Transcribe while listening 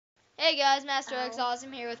Hey guys, Master X Ow.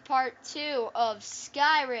 Awesome here with part 2 of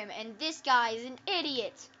Skyrim, and this guy is an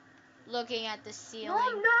idiot looking at the ceiling. No,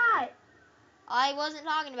 I'm not. I wasn't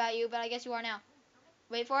talking about you, but I guess you are now.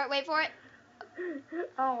 Wait for it, wait for it.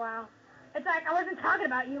 Oh, wow. It's like I wasn't talking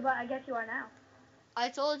about you, but I guess you are now. I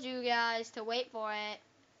told you guys to wait for it,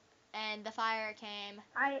 and the fire came.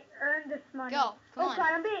 I earned this money. Go, come on.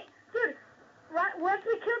 God, I'm being... Dude, once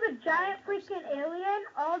we kill the giant freaking alien,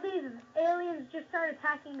 all these aliens just start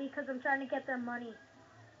attacking me because I'm trying to get their money.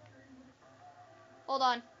 Hold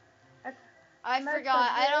on. That's I messed forgot.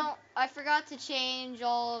 up, dude. I forgot to change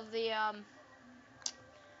all of the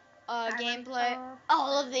gameplay, stuff.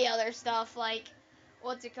 all of the other stuff, like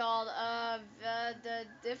what's it called? The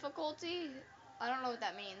difficulty. I don't know what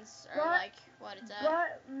that means, or like what it's at.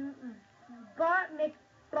 But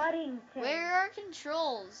McBuddington. Where are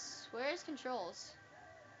controls? Where's controls?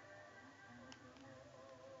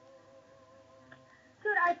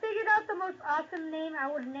 Dude, I figured out the most awesome name I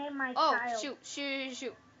would name my Oh, child. shoot.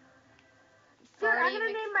 Dude, I'm gonna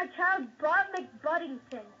name my child But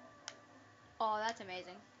McBuddington. Oh, that's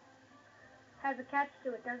amazing. Has a catch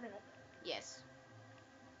to it, doesn't it? Yes.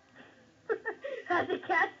 Has a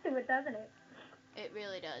catch to it, doesn't it? It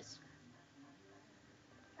really does.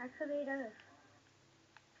 Actually, it does.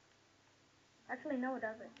 Actually, no, it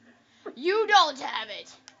doesn't. You don't have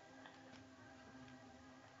it.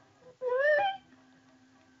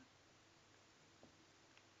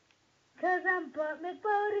 Cause I'm But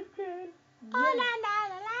McBuddington. Oh la la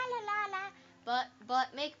la la la la. But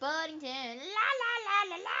McBuddington. La la la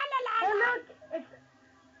la la la la.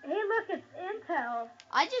 Hey look, it's Intel.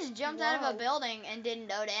 I just jumped out of a Whoa. building and did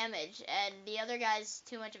no damage, and the other guy's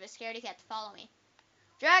too much of a scaredy cat to follow me.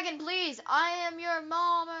 Dragon, please! I am your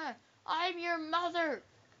mama! I'm your mother!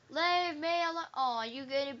 Leave me alone! Aw, you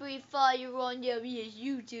gonna breathe fire on you? Yes,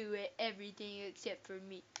 you do it. Everything except for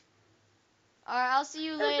me. Alright, I'll see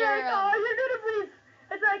you later.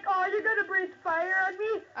 It's like, you're gonna breathe fire on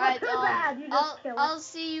me? Alright, too bad, you just kill it. I'll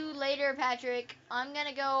see you later, Patrick. I'm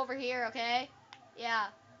gonna go over here, okay? Yeah.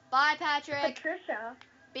 Bye, Patrick. Patricia.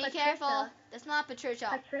 Be careful. That's not Patricia.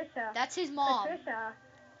 Patricia. That's his mom.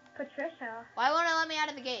 Patricia. Why won't it let me out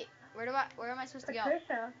of the gate? Where am I supposed to go?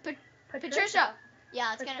 Patricia.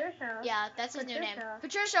 Yeah, it's Patricia. gonna. Yeah, that's his new name. Patricia.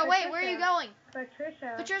 Patricia, wait, where are you going?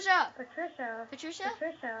 Patricia. Patricia. Patricia. Patricia.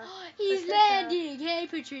 Patricia. He's Patricia. landing. Hey,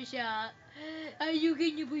 Patricia. Are you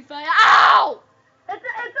gonna be fine? Ow! It's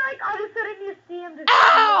like all of a sudden you see him just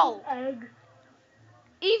Ow! laying eggs.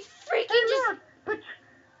 He freaking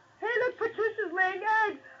Hey look, Patricia's laying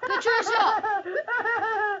eggs.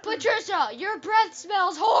 Patricia, your breath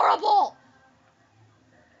smells horrible.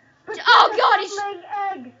 Oh God, he's laying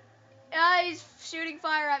eggs. He's shooting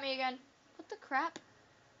fire at me again. What the crap?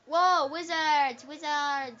 Whoa, wizards.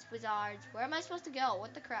 Where am I supposed to go?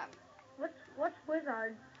 What the crap? What's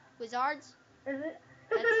wizards? Wizards? Is it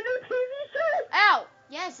a new TV show? Ow!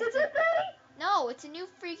 Yes, Is it Daddy? No, it's a new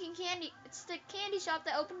freaking candy. It's the candy shop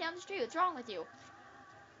that opened down the street. What's wrong with you?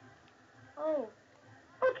 Oh.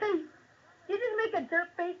 Okay. You just make a dirt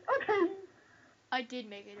face. Okay. I did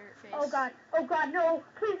make a dirt face. Oh God, no.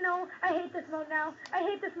 Please no. I hate this mode now.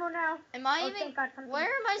 Am I even... Thank God, Where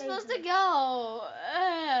am I supposed to go?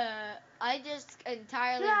 I just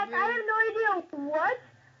entirely... Yeah, I have no idea what,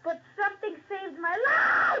 but something saved my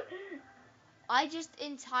life. I just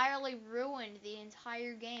entirely ruined the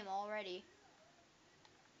entire game already.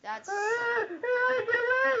 That's... Get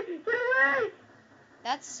away!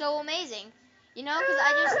 That's so amazing. You know, because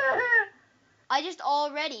I just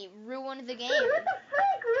already ruined the game. Dude, what the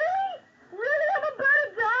frick? Really? Really? I'm about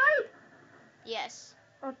to die? Yes.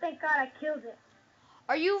 Oh, thank God I killed it.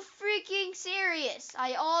 Are you freaking serious?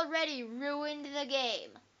 I already ruined the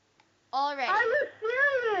game. Already. Are you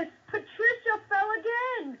serious? Patricia fell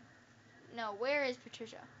again. No, where is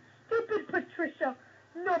Patricia? Stupid Patricia.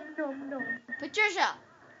 No. Patricia,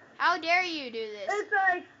 how dare you do this? It's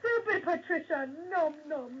like stupid Patricia. No.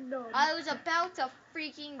 I was about to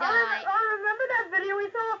freaking die. Remember that video we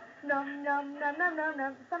saw? No.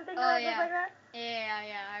 Something like that? Yeah,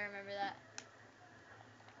 I remember that.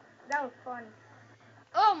 That was fun.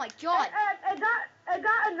 Oh my God. It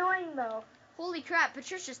got annoying though. Holy crap,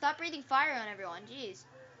 Patricia, stop breathing fire on everyone. Jeez.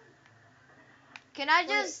 Can I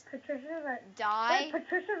just die? Wait,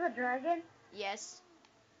 Patricia's a dragon? Yes.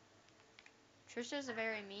 Patricia's a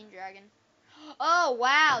very mean dragon. Oh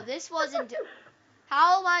wow, this wasn't...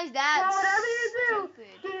 How am I that Well, whatever you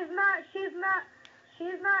stupid? do,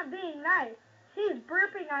 she's not being nice. She's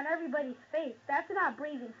burping on everybody's face. That's not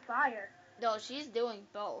breathing fire. No, she's doing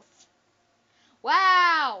both.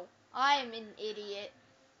 Wow, I am an idiot.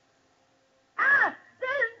 Ah!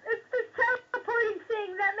 It's this teleporting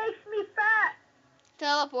thing that makes me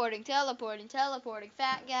Teleporting,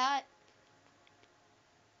 fat guy.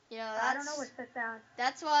 You know, I don't know what sit down.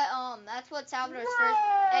 that's what Salvador's first.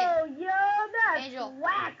 Whoa, Hey, yo, that's Angel.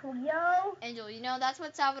 whack, yo. Angel, you know that's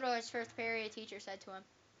what Salvador's first period teacher said to him.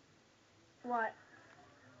 What?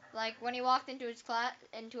 Like when he walked into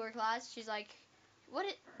her class, she's like, who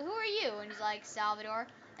are you? And he's like, Salvador.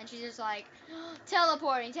 And she's just like,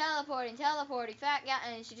 teleporting, fat guy.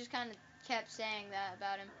 And she just kind of kept saying that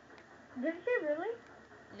about him. Did she really?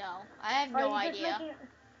 No, I have no idea.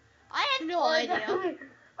 I have no Or idea.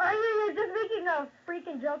 Are you just making a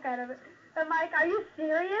freaking joke out of it? And Mike, are you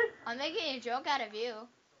serious? I'm making a joke out of you.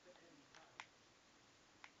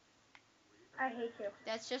 I hate you.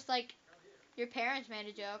 That's just like your parents made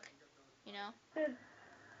a joke, you know? Dude.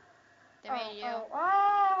 They made you.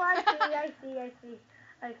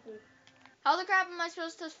 I see. How the crap am I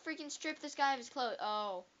supposed to freaking strip this guy of his clothes?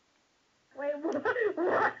 Oh. Wait,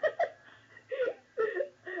 what?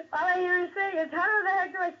 All I hear you saying is, how the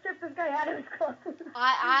heck do I strip this guy out of his clothes?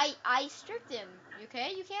 I stripped him.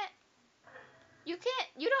 Okay? You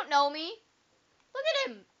don't know me. Look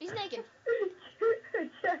at him. He's naked.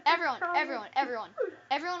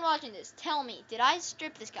 Everyone watching this, tell me, did I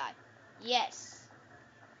strip this guy? Yes.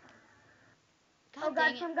 God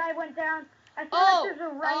dang it. Some guy went down. I feel like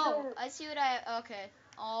there's a rhino. I see what okay.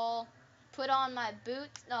 I'll put on my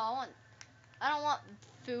boots. No, I don't want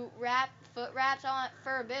foot wraps. I want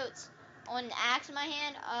fur boots. I want an axe in my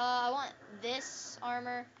hand. I want this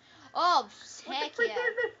armor. Oh, heck yeah. What the freak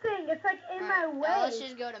is this thing? It's like in my way. Let's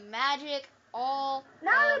just go to magic. Now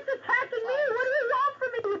it's attacking me. What do you want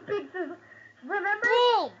from me, you big Remember?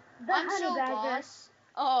 Boom! The I'm honey so badger. boss.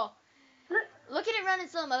 Oh. Look at it run in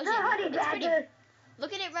slow motion. The honey badger.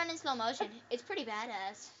 Look at it run in slow motion. It's pretty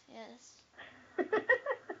badass. Yes.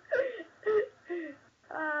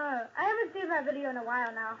 I haven't seen that video in a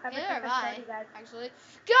while now. Neither have I, guys. actually.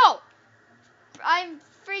 Go! I'm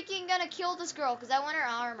freaking gonna kill this girl because I want her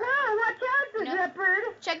armor. Whoa, watch out,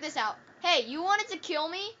 Zeppard. Check this out. Hey, you wanted to kill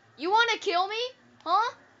me? You want to kill me?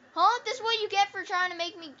 Huh? Huh? This is what you get for trying to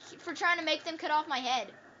make them cut off my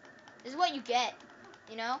head. This is what you get.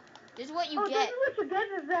 You know? This is what you get. This is what you get,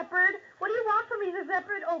 the Zeppard. What do you want from me, the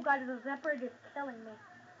Zeppard? Oh god, the Zeppard is killing me.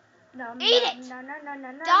 No, eat it! No,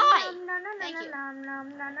 Die! Thank you. No.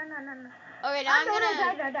 Okay, now I'm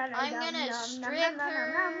gonna strip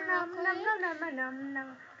her.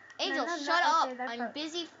 Angel, shut up! I'm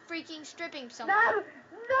busy freaking stripping someone.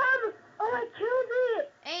 No! Oh, I killed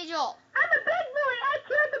it! Angel! I'm a big boy! I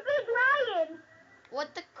killed the big lion!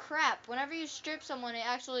 What the crap? Whenever you strip someone, it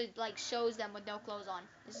actually like shows them with no clothes on.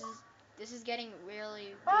 This is getting really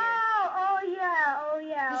weird. Oh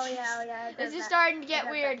yeah. This is starting to get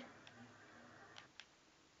weird.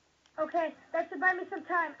 Okay, that should buy me some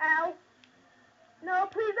time. Ow. No,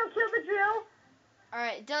 please don't kill the drill.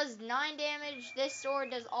 Alright, it does 9 damage. This sword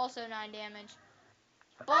does also 9 damage.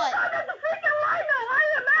 But oh god, there's a freaking rhino! I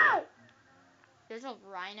am out! There's a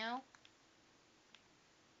rhino?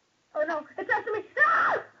 Oh no, it's after me.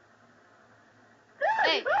 No!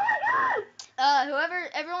 Hey. Oh my god!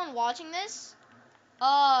 Everyone watching this,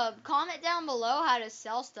 comment down below how to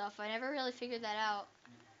sell stuff. I never really figured that out.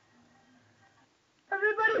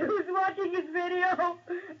 Everybody who's watching this video,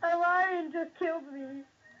 a lion just killed me.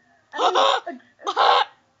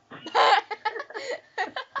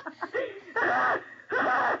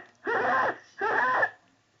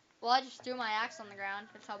 Well, I just threw my axe on the ground.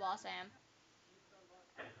 That's how boss I am.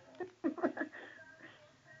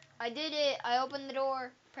 I did it. I opened the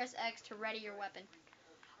door. Press X to ready your weapon.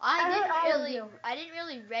 I didn't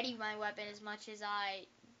really ready my weapon as much as I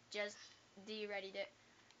just de-readied it.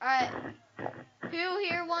 Alright. Who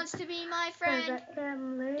here wants to be my friend?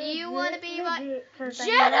 Do you want to be my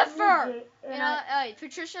Jennifer? You know,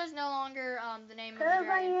 Patricia is no longer the name of the dragon.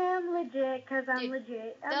 I am legit. I'm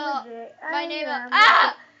legit. My name of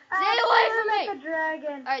stay away from me.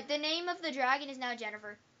 Dragon. All right, the name of the dragon is now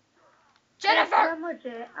Jennifer. Jennifer. I'm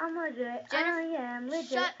legit. Jennifer, I am legit.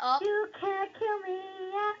 Shut up. You can't kill me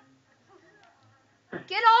yet.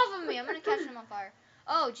 Get off of me! I'm gonna catch him on fire.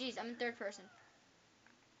 Oh, jeez, I'm in third person.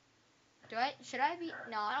 Should I be?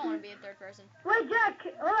 No, I don't want to be in third person. Wait, Jack,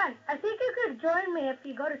 hold on. I think you could join me if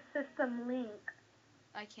you go to System Link.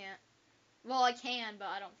 I can't. Well, I can, but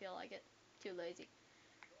I don't feel like it. Too lazy.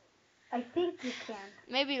 I think you can.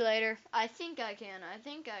 Maybe later. I think I can.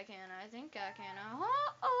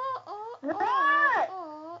 What?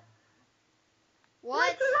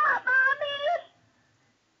 What you want, Mommy?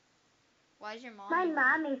 Why is your mom? My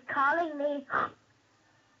mommy's calling me.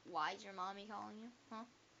 Why is your mommy calling you? Huh?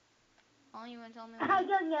 Oh, you want to tell me? I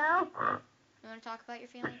don't know. You want to talk about your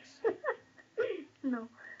feelings? No.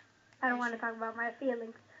 I don't want to talk about my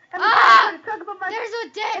feelings. Ah! Talk about my There's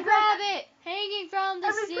a dead rabbit hanging from the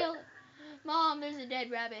every- ceiling. Mom, there's a dead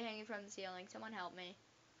rabbit hanging from the ceiling. Someone help me.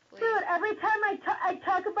 Please. Dude, every time I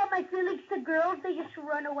talk about my feelings to girls, they just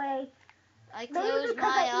run away. I Maybe close because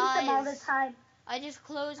my I eat them all the eyes. time. I just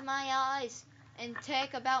close my eyes and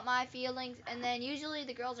talk about my feelings, and then usually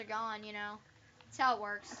the girls are gone, you know. That's how it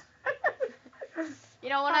works. You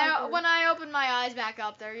know, when I open my eyes back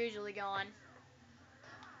up, they're usually gone.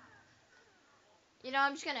 You know,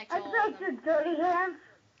 I'm just gonna kill all I of like them. your dirty hands,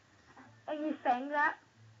 and you sang that.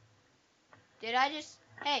 Did I just...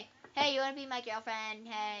 Hey, you wanna be my girlfriend?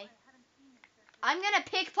 Hey. I'm gonna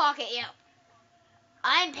pickpocket you.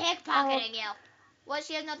 I'm pickpocketing you. What?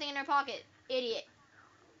 She has nothing in her pocket. Idiot.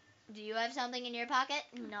 Do you have something in your pocket?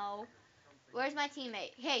 No. Where's my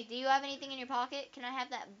teammate? Hey, do you have anything in your pocket? Can I have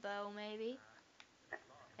that bow, maybe?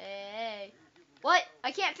 Hey. What?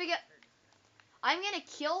 I can't figure... I'm gonna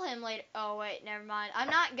kill him later. Oh, wait, never mind. I'm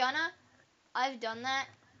not gonna. I've done that.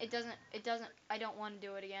 It doesn't, I don't want to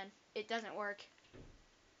do it again. It doesn't work.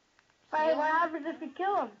 But what happens if you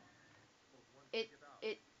kill him?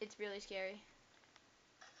 It's really scary.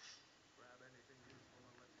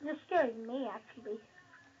 You're scaring me, actually.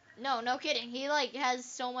 No kidding. He, like, has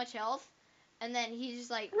so much health, and then he just,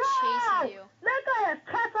 like, Wow! chases you. That guy has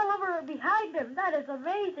cats all over behind him. That is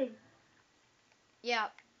amazing. Yeah.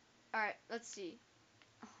 Alright, let's see.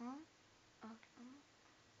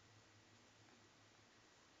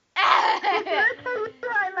 Did I tell you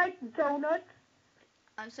I like donuts?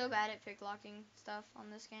 I'm so bad at picklocking stuff on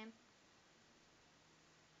this game.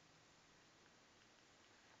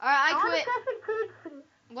 Alright, I quit.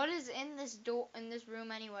 What is in this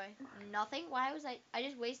room anyway? Nothing? Why was I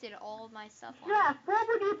just wasted all of my stuff on Yeah, it. what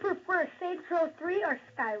would you prefer, Saints Row 3 or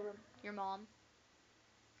Skyrim? Your mom.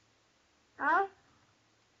 Huh?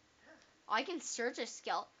 I can search a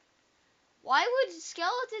skeleton. Why would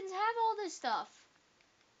skeletons have all this stuff?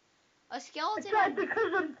 A skeleton It's like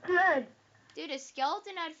because I'm dead. Dude, a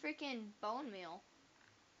skeleton had freaking bone meal.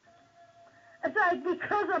 It's like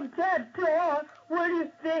because I'm dead, duh. What do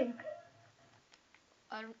you think?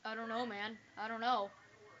 I don't know, man. I don't know.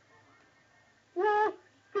 Well,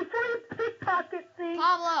 before you pickpocket things,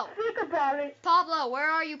 Pablo! think about it. Pablo, where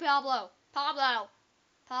are you, Pablo? Pablo!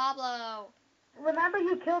 Remember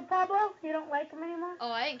you killed Pablo? You don't like him anymore?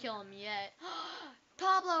 Oh, I didn't kill him yet.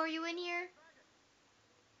 Pablo, are you in here?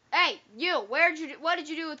 Hey, you! What did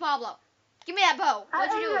you do with Pablo? Give me that bow.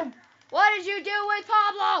 What'd you do? What did you do with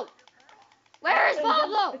Pablo? Where is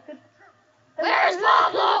Pablo? Where's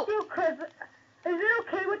Pablo? Is it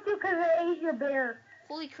okay with you because I ate your bear?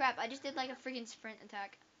 Holy crap, I just did like a freaking sprint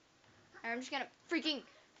attack. Alright, I'm just gonna freaking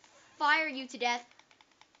fire you to death.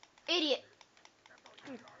 Idiot.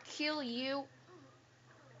 Kill you.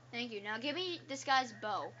 Thank you. Now give me this guy's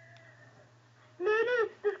bow. Maybe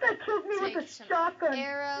this guy killed me Take with a some shotgun.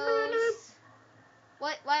 arrows.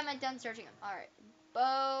 What? Why am I done searching him? Alright.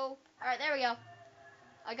 Bow. Alright, there we go.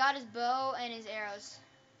 I got his bow and his arrows.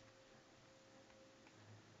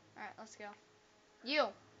 Alright, let's go. You.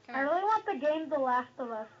 Come I here. really want the game The Last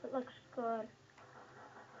of Us. It looks good.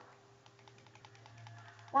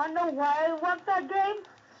 Wanna know why I want that game?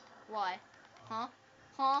 Why? Huh?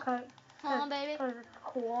 Huh, baby? Because it's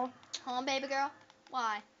cool. Huh, baby girl?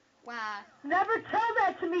 Why? Never tell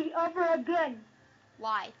that to me ever again.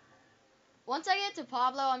 Why? Once I get to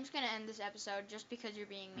Pablo, I'm just gonna end this episode just because you're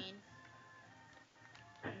being mean.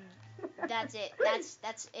 That's it.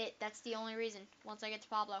 That's it. That's the only reason. Once I get to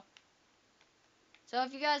Pablo. So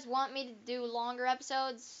if you guys want me to do longer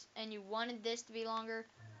episodes and you wanted this to be longer,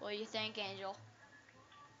 what do you think, Angel?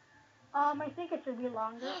 I think it should be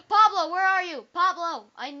longer. Pablo, where are you? Pablo,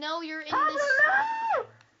 I know you're in Pablo, this. no!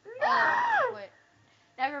 No! Oh, wait.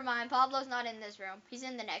 Never mind. Pablo's not in this room. He's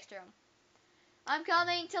in the next room. I'm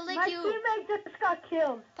coming to lick you. My teammate just got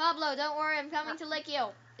killed. Pablo, don't worry. I'm coming to lick you.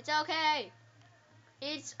 It's okay.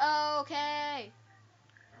 It's okay.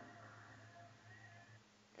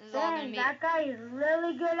 Dang, that guy is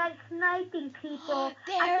really good at sniping people.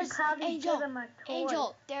 There's I could probably Angel. give him a toy.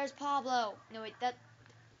 Angel, there's Pablo. No, wait, that.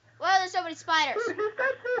 Well, there's so many spiders. Dude, this guy's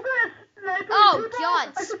so good at sniping Oh, people. God,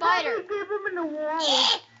 I could spider. probably give him in the wall.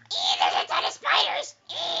 There's a ton of spiders.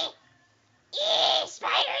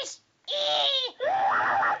 Spiders.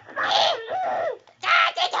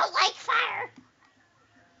 They don't like fire.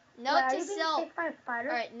 Note to self.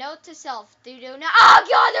 Alright, note to self. Do not. Oh,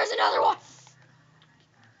 God, there's another one.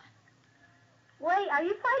 Wait, are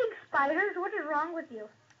you fighting spiders? What is wrong with you?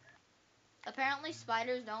 Apparently,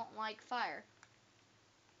 spiders don't like fire.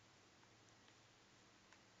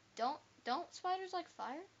 Don't spiders like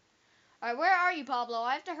fire? Alright, where are you, Pablo?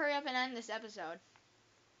 I have to hurry up and end this episode.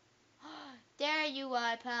 you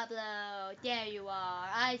are, Pablo. There you are.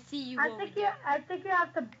 I see you I over think there. you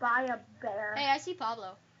have to buy a bear. Hey, I see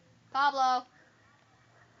Pablo. Pablo.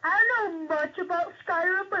 I don't know much about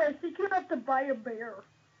Skyrim, but I think you have to buy a bear.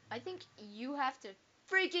 I think you have to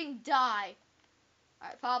freaking die.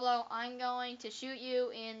 Alright, Pablo, I'm going to shoot you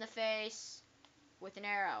in the face with an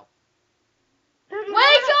arrow. Dude, you know Wake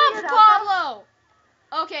what I up, figured out, Pablo!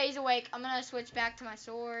 Okay, he's awake. I'm gonna switch back to my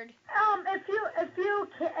sword. if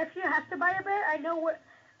you have to buy a bear, I know what.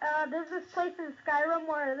 There's this place in Skyrim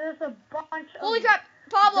where there's a bunch Holy of. crap!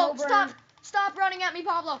 Pablo, Dobermans. stop running at me,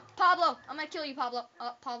 Pablo! Pablo, I'm gonna kill you, Pablo.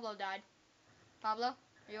 Oh, Pablo died. Pablo,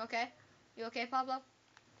 are you okay? You okay, Pablo?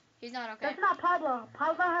 He's not okay. That's not Pablo.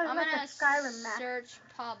 Pablo has I'm like gonna a Skyrim map. search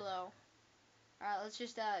Pablo. Alright, let's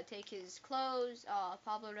just take his clothes. Oh,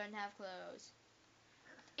 Pablo doesn't have clothes.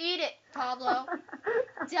 Eat it, Pablo.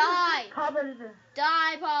 Die! Pablo is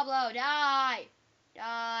Die, Pablo! Die!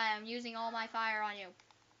 Die! I'm using all my fire on you.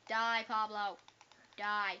 Die, Pablo.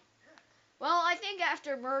 Die. Well, I think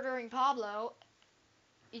after murdering Pablo,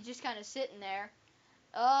 he's just kind of sitting there.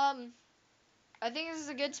 I think this is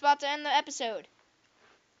a good spot to end the episode.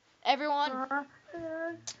 Everyone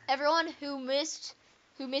who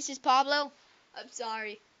misses Pablo, I'm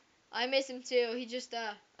sorry. I miss him too. He just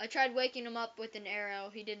I tried waking him up with an arrow.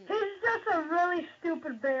 He didn't. He's just a really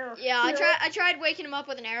stupid bear. Yeah, I tried waking him up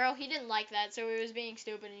with an arrow. He didn't like that, so he was being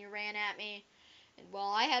stupid and he ran at me. And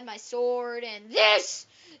well, I had my sword and this,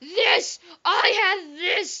 I had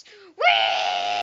this. Whee!